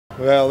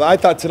Well, I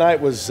thought tonight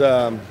was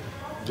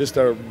just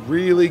a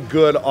really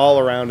good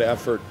all-around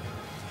effort.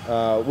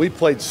 We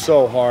played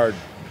so hard,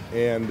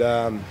 and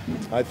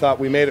I thought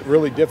we made it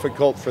really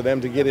difficult for them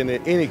to get into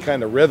any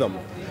kind of rhythm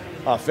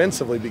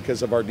offensively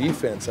because of our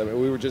defense. I mean,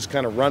 we were just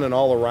kind of running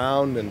all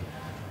around and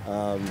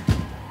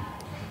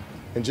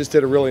just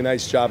did a really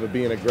nice job of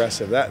being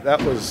aggressive. That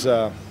was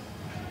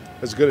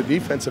as good a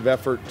defensive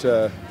effort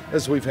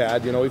as we've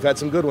had. You know, we've had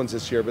some good ones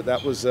this year, but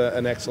that was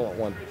an excellent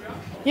one.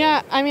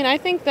 Yeah, I mean, I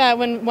think that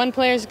when one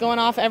player's going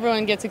off,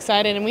 everyone gets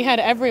excited, and we had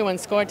everyone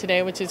score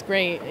today, which is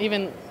great.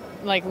 Even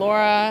like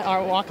Laura,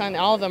 our walk-on,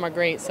 all of them are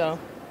great, so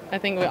I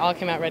think we all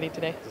came out ready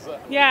today.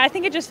 Yeah, I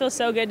think it just feels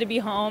so good to be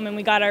home, and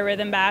we got our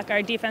rhythm back.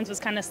 Our defense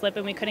was kind of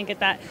slipping. We couldn't get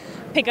that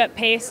pick-up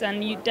pace,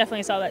 and you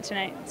definitely saw that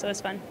tonight, so it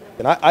was fun.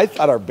 And I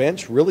thought our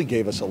bench really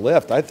gave us a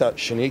lift. I thought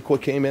Shaniqua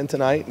came in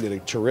tonight and did a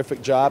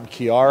terrific job.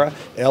 Kiara,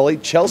 Ellie,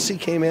 Chelsea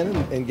came in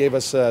and gave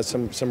us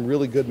some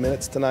really good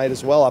minutes tonight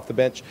as well off the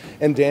bench,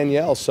 and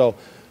Danielle. So,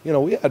 you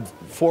know, we had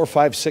 4,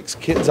 5, 6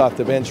 kids off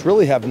the bench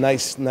really have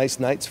nice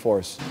nights for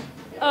us.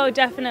 Oh,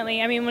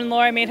 definitely. I mean, when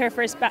Laura made her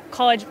first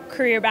college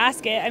career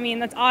basket, I mean,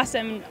 that's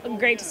awesome,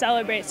 great to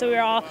celebrate. So we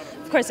were all,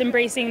 of course,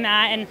 embracing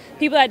that. And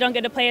people that don't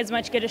get to play as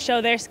much get to show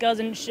their skills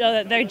and show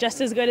that they're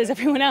just as good as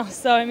everyone else.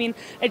 So, I mean,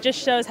 it just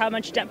shows how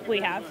much depth we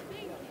have.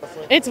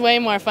 It's way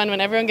more fun when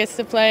everyone gets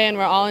to play and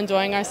we're all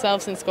enjoying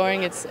ourselves and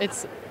scoring.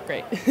 It's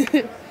great.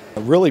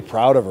 I'm really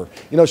proud of her.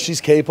 You know, she's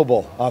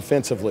capable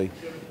offensively.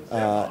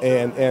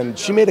 And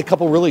she made a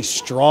couple really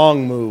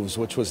strong moves,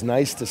 which was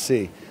nice to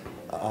see.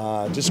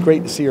 Just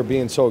great to see her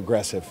being so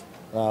aggressive.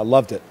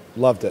 Loved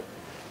it.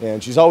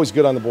 And she's always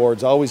good on the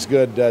boards, always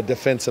good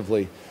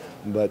defensively.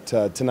 But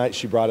tonight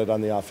she brought it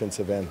on the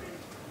offensive end.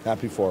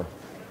 Happy for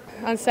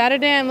her. On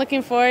Saturday, I'm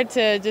looking forward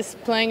to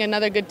just playing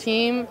another good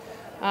team.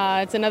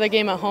 It's another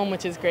game at home,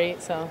 which is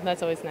great, so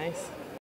that's always nice.